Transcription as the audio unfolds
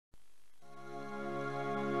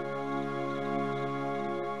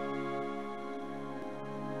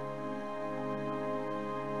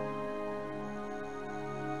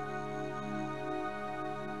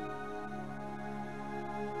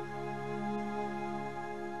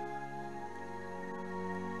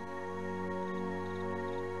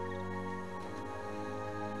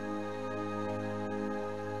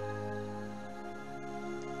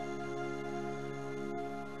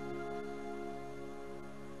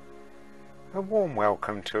A warm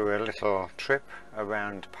welcome to a little trip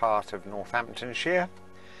around part of Northamptonshire.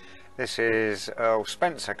 This is Earl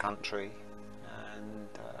Spencer country, and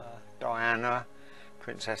Diana,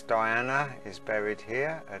 Princess Diana, is buried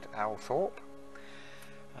here at Althorpe.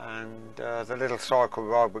 And the little cycle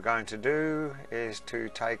ride we're going to do is to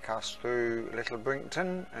take us through Little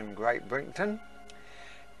Brinkton and Great Brinkton,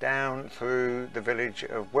 down through the village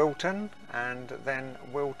of Wilton and then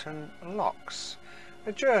Wilton Locks.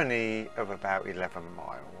 A journey of about 11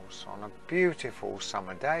 miles on a beautiful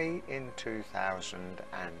summer day in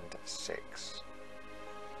 2006.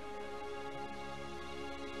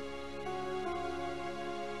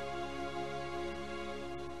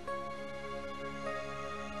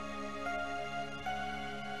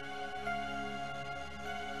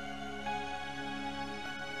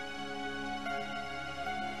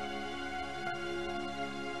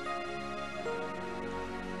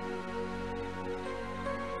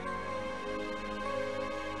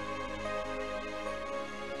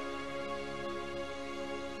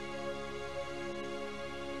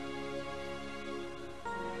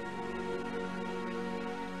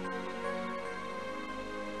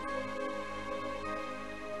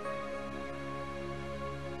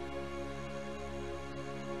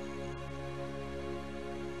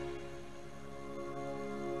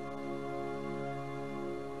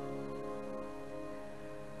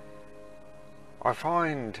 I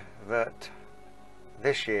find that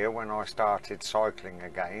this year, when I started cycling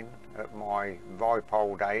again at my ripe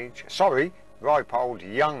old age, ripe old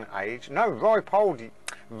young age, I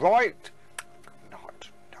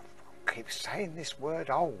keep saying this word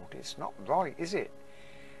old, it's not right, is it?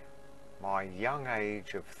 My young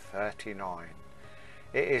age of 39.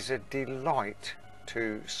 It is a delight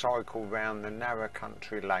to cycle round the narrow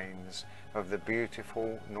country lanes of the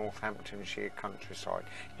beautiful Northamptonshire countryside.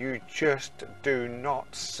 You just do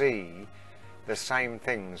not see the same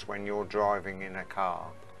things when you're driving in a car.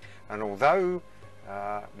 And although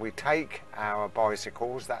we take our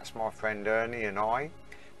bicycles, that's my friend Ernie and I,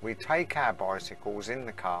 we take our bicycles in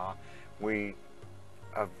the car, we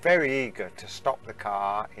are very eager to stop the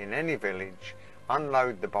car in any village,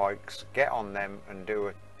 unload the bikes, get on them and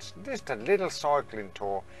do just a little cycling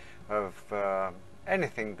tour of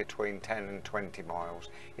anything between 10 and 20 miles.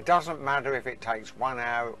 It doesn't matter if it takes 1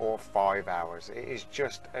 hour or 5 hours. It is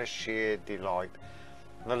just a sheer delight.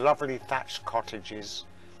 The lovely thatched cottages,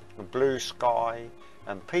 the blue sky,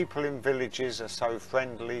 and people in villages are so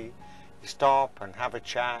friendly. You stop and have a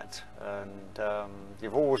chat, and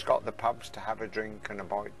you've always got the pubs to have a drink and a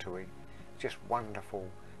bite to eat. Just wonderful.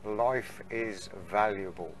 Life is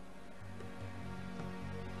valuable.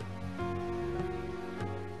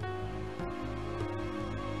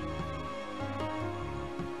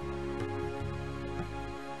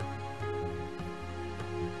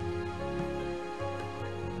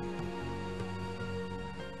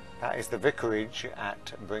 That is the vicarage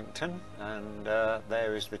at Brinkton, and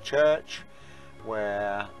there is the church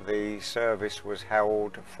where the service was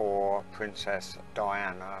held for Princess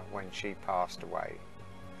Diana when she passed away.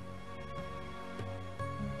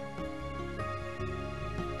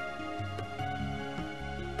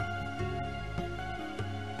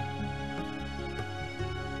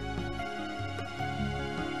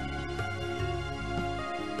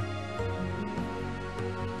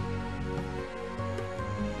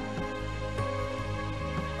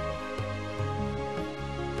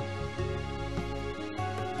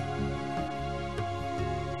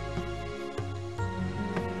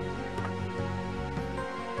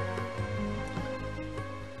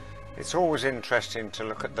 It's always interesting to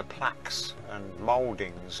look at the plaques and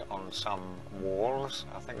mouldings on some walls.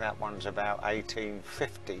 I think that one's about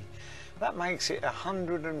 1850. That makes it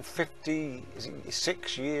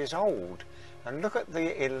 156 years old. And look at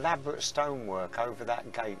the elaborate stonework over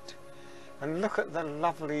that gate. And look at the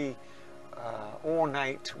lovely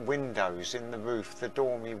ornate windows in the roof, the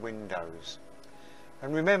dormy windows.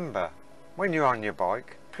 And remember, when you're on your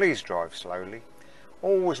bike, please drive slowly.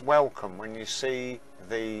 Always welcome when you see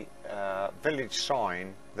the village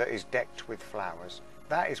sign that is decked with flowers.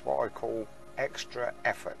 That is what I call extra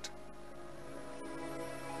effort.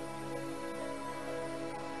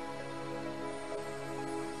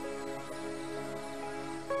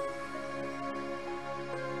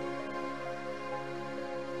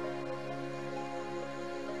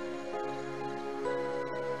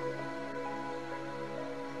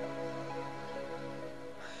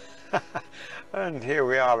 And here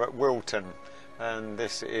we are at Wilton, and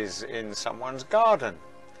this is in someone's garden.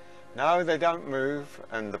 No, they don't move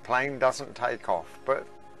and the plane doesn't take off, but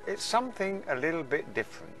it's something a little bit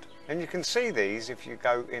different. And you can see these if you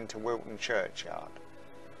go into Wilton Churchyard.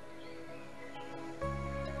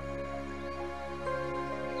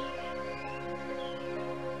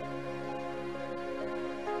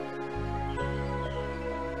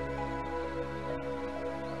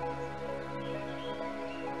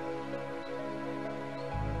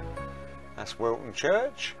 That's Wilton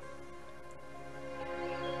Church.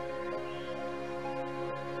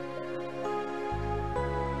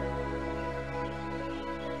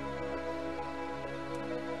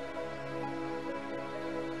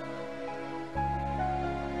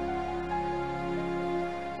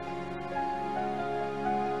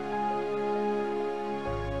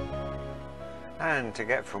 And to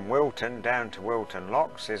get from Wilton down to Wilton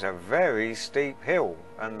Locks is a very steep hill,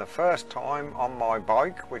 and the first time on my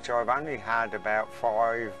bike, which I've only had about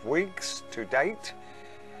 5 weeks to date,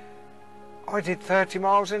 I did 30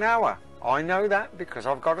 miles an hour. I know that because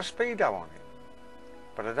I've got a speedo on it,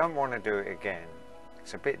 but I don't want to do it again.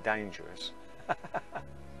 It's a bit dangerous.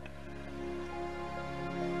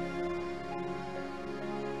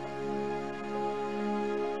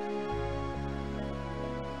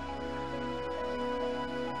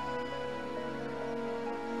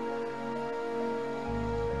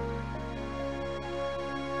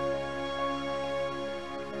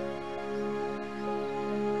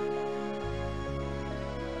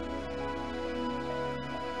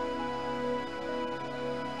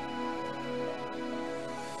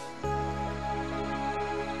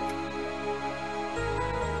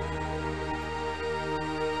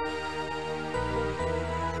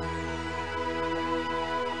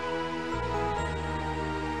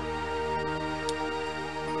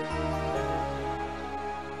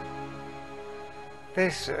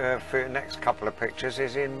 This for the next couple of pictures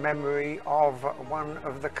is in memory of one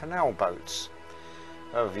of the canal boats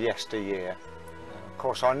of yesteryear. Of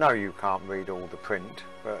course, I know you can't read all the print,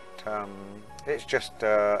 but it's just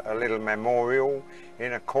a little memorial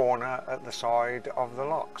in a corner at the side of the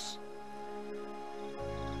locks.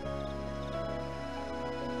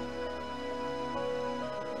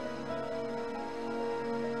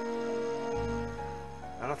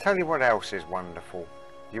 And I'll tell you what else is wonderful.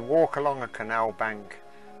 You walk along a canal bank,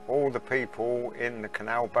 all the people in the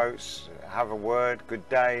canal boats have a word, good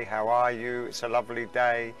day, how are you, it's a lovely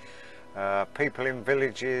day. People in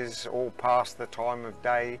villages all pass the time of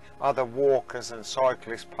day, other walkers and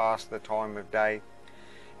cyclists pass the time of day.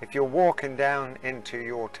 If you're walking down into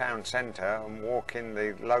your town centre and walk in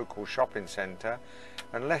the local shopping centre,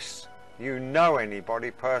 unless you know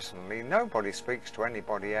anybody personally, nobody speaks to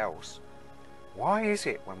anybody else. Why is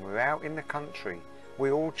it when we're out in the country we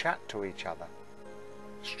all chat to each other?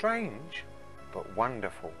 Strange, but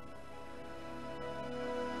wonderful.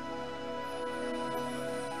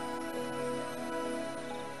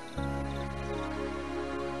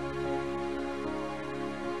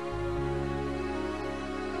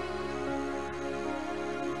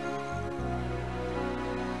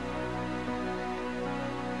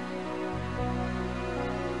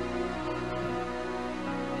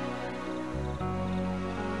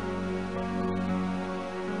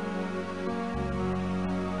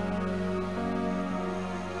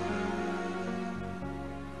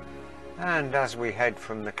 And as we head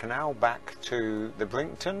from the canal back to the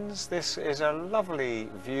BRINGTONS, this is a lovely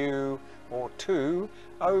view or two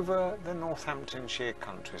over the Northamptonshire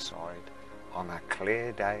countryside. On a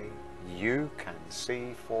clear day, you can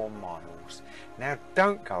see for miles. Now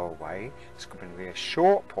don't go away, it's going to be a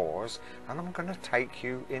short pause and I'm going to take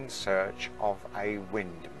you in search of a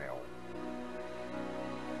windmill.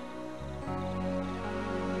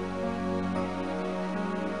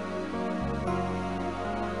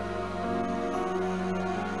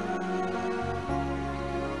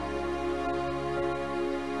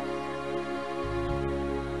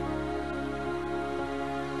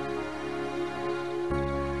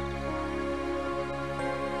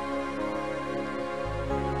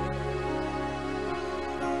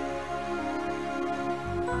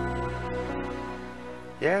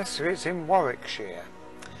 Yes, it's in Warwickshire,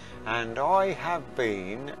 and I have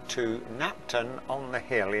been to Knapton on the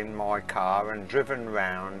Hill in my car and driven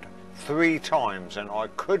round 3 times, and I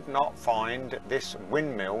could not find this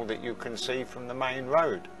windmill that you can see from the main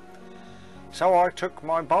road. So I took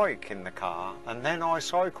my bike in the car and then I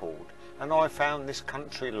cycled, and I found this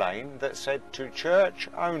country lane that said to church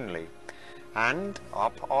only, and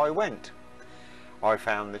up I went. I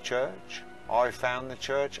found the church. I found the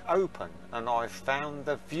church open, and I found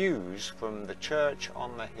the views from the church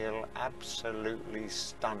on the hill absolutely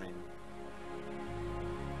stunning.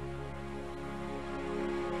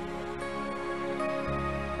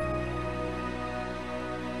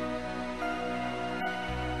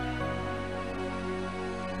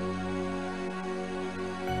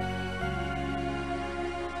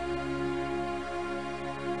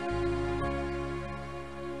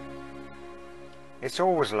 It's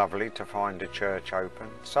always lovely to find a church open,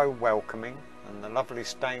 so welcoming and the lovely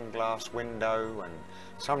stained glass window, and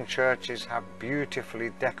some churches have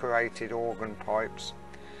beautifully decorated organ pipes.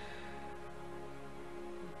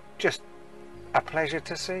 Just a pleasure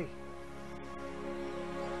to see.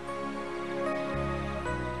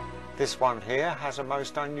 This one here has a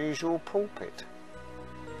most unusual pulpit.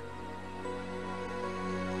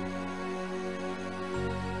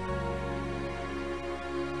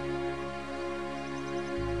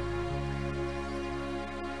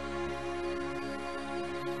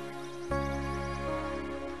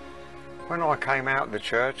 When I came out of the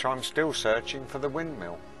church, I'm still searching for the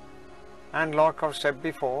windmill. And like I've said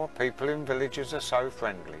before, people in villages are so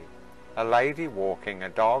friendly. A lady walking a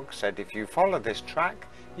dog said, if you follow this track,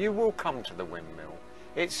 you will come to the windmill.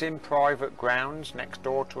 It's in private grounds next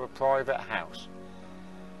door to a private house.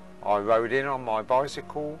 I rode in on my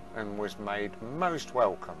bicycle and was made most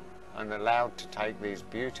welcome and allowed to take these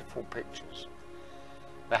beautiful pictures.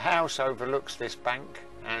 The house overlooks this bank,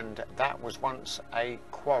 and that was once a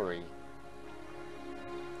quarry.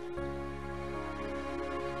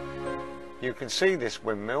 You can see this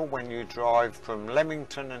windmill when you drive from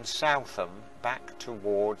Leamington and Southam back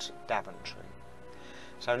towards Daventry.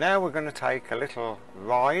 So now we're going to take a little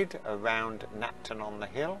ride around Knapton on the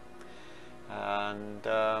Hill, and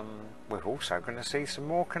we're also going to see some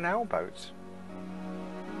more canal boats.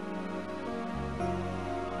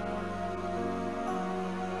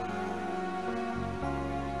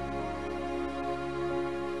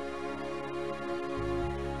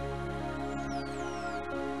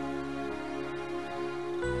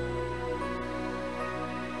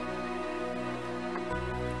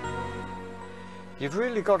 You've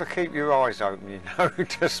really got to keep your eyes open, you know,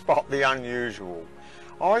 to spot the unusual.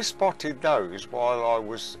 I spotted those while I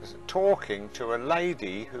was talking to a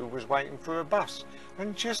lady who was waiting for a bus,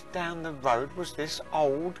 and just down the road was this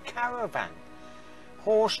old caravan.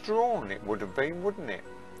 Horse-drawn it would have been, wouldn't it?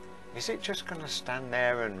 Is it just going to stand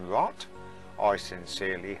there and rot? I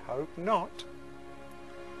sincerely hope not.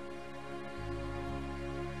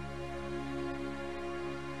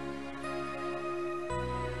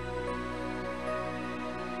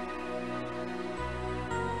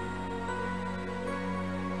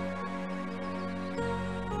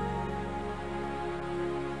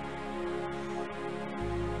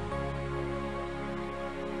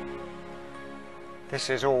 This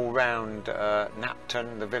is all round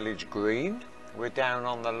Knapton, the village green. We're down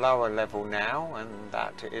on the lower level now, and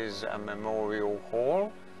that is a memorial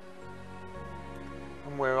hall.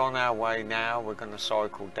 And we're on our way now. We're going to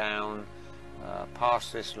cycle down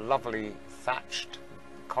past this lovely thatched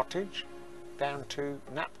cottage down to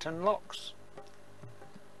Knapton Locks.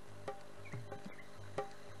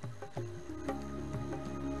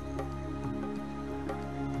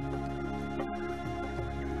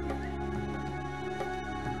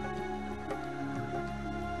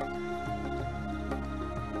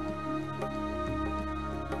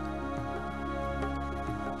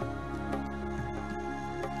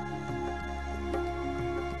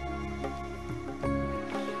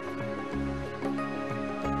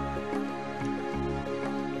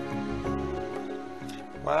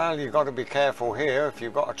 Well, you've got to be careful here. If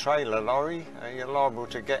you've got a trailer lorry, you're liable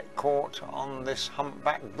to get caught on this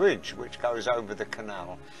humpback bridge which goes over the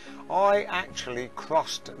canal. I actually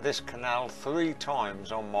crossed this canal 3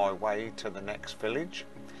 times on my way to the next village,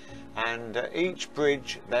 and at each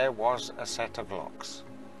bridge there was a set of locks.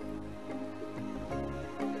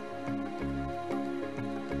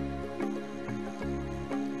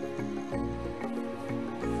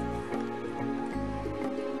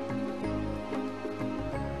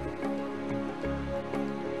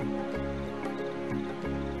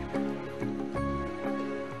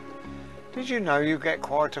 Did you know you get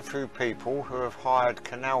quite a few people who have hired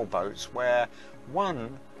canal boats where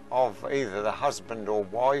one of either the husband or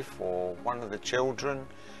wife or one of the children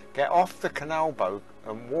get off the canal boat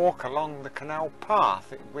and walk along the canal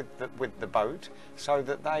path with the boat, so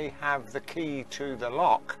that they have the key to the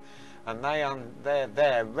lock, and they're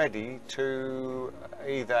there ready to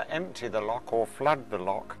either empty the lock or flood the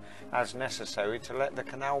lock as necessary to let the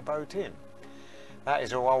canal boat in. That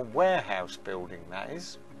is an old warehouse building, that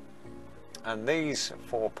is. And these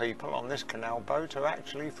 4 people on this canal boat are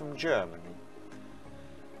actually from Germany.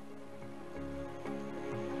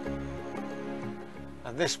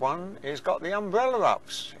 And this one has got the umbrella up,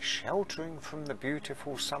 sheltering from the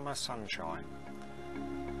beautiful summer sunshine.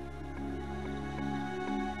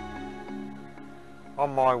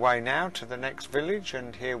 On my way now to the next village,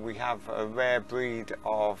 and here we have a rare breed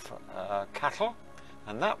of cattle.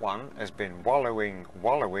 And that one has been wallowing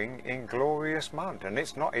in glorious mud, and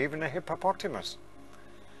it's not even a hippopotamus.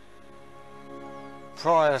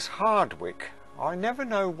 Prior's Hardwick I never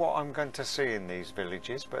know what I'm going to see in these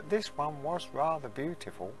villages, but this one was rather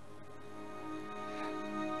beautiful.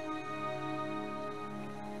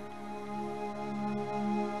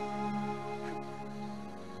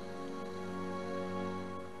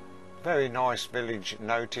 Very nice village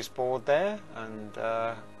notice board there, and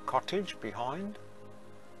cottage behind.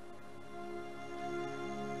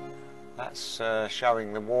 That's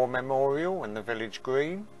showing the war memorial and the village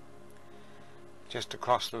green. Just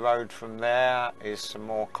across the road from there is some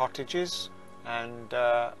more cottages, and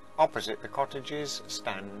opposite the cottages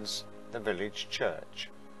stands the village church.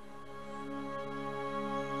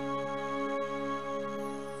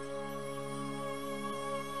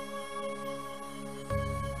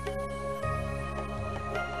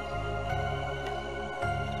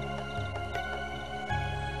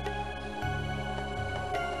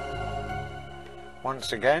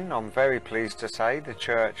 Once again, I'm very pleased to say the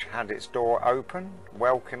church had its door open,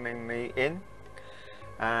 welcoming me in,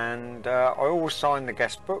 and I always sign the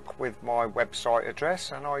guest book with my website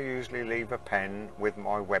address, and I usually leave a pen with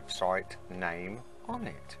my website name on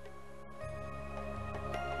it.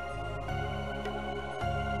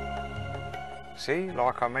 See,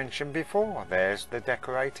 like I mentioned before, there's the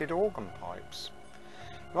decorated organ pipes.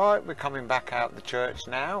 Right, we're coming back out the church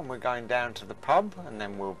now, and we're going down to the pub, and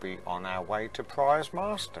then we'll be on our way to Priors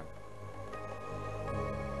Marston.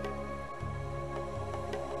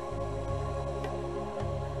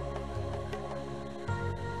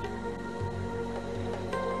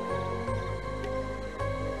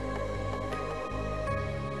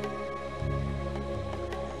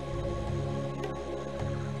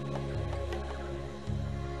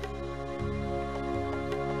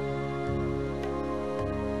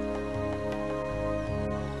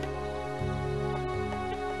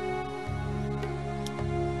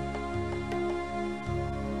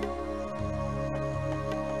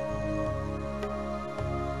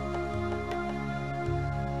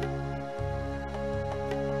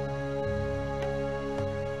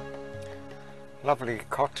 Lovely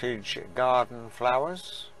cottage garden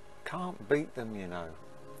flowers. Can't beat them, you know.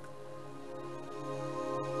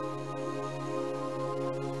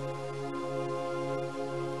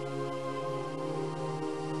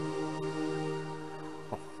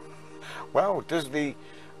 Well, does the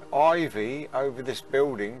ivy over this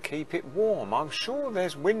building keep it warm? I'm sure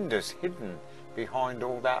there's windows hidden behind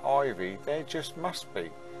all that ivy. There just must be.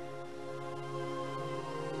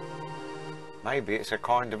 Maybe it's a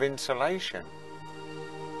kind of insulation.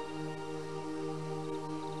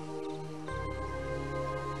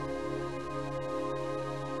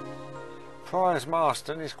 Priors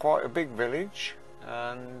Marston is quite a big village,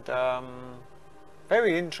 and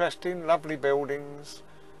very interesting, lovely buildings.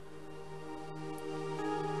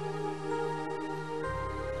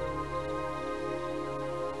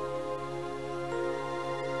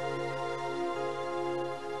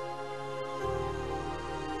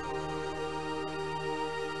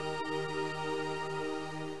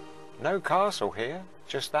 No castle here,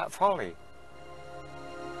 just that folly.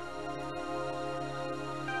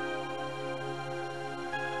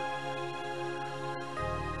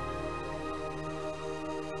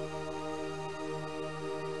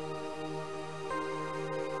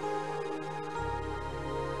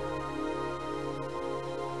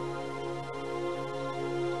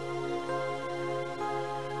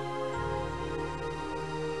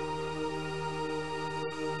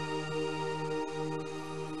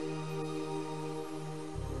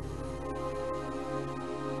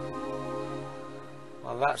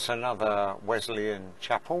 Well, that's another Wesleyan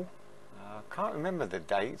chapel. I can't remember the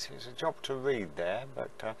date. It's a job to read there,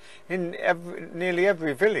 but nearly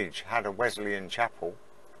every village had a Wesleyan chapel.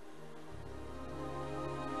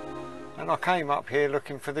 And I came up here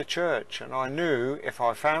looking for the church, and I knew if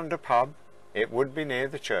I found a pub, it would be near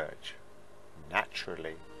the church,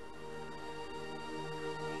 naturally.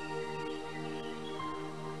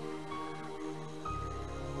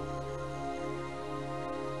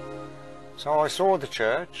 So I saw the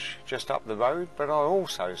church just up the road, but I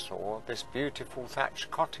also saw this beautiful thatched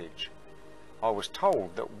cottage. I was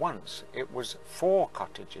told that once it was 4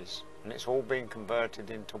 cottages, and it's all been converted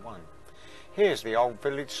into one. Here's the old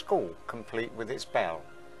village school, complete with its bell.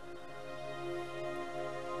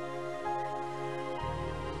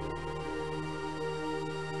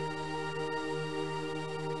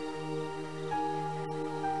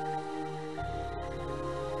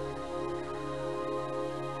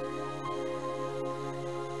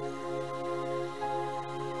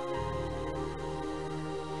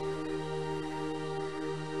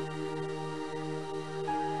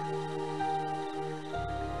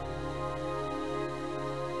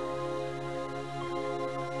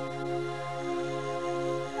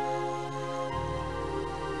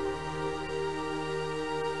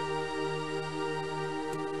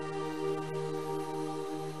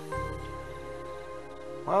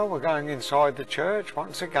 Well, we're going inside the church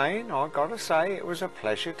once again. I've got to say it was a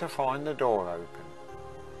pleasure to find the door open.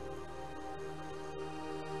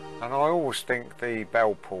 And I always think the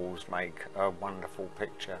bell pulls make a wonderful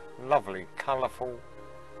picture. Lovely, colourful,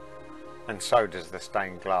 and so does the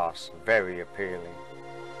stained glass. Very appealing.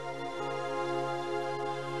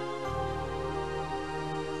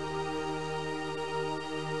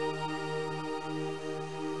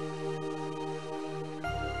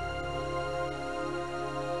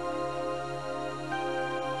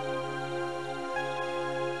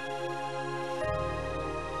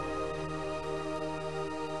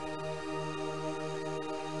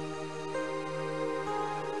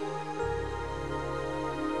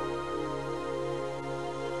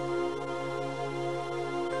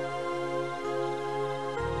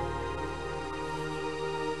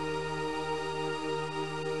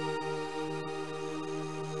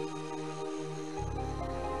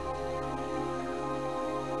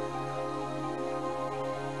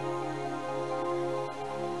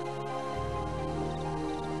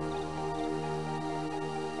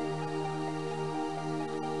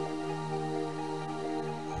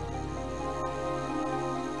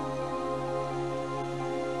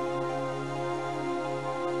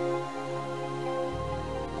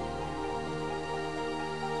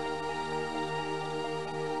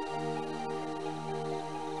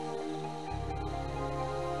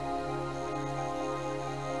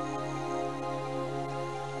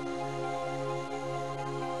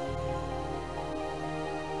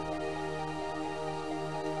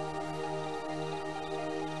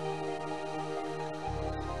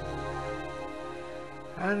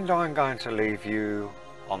 And I'm going to leave you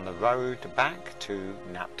on the road back to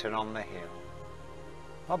Napton on the Hill.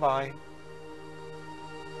 Bye bye.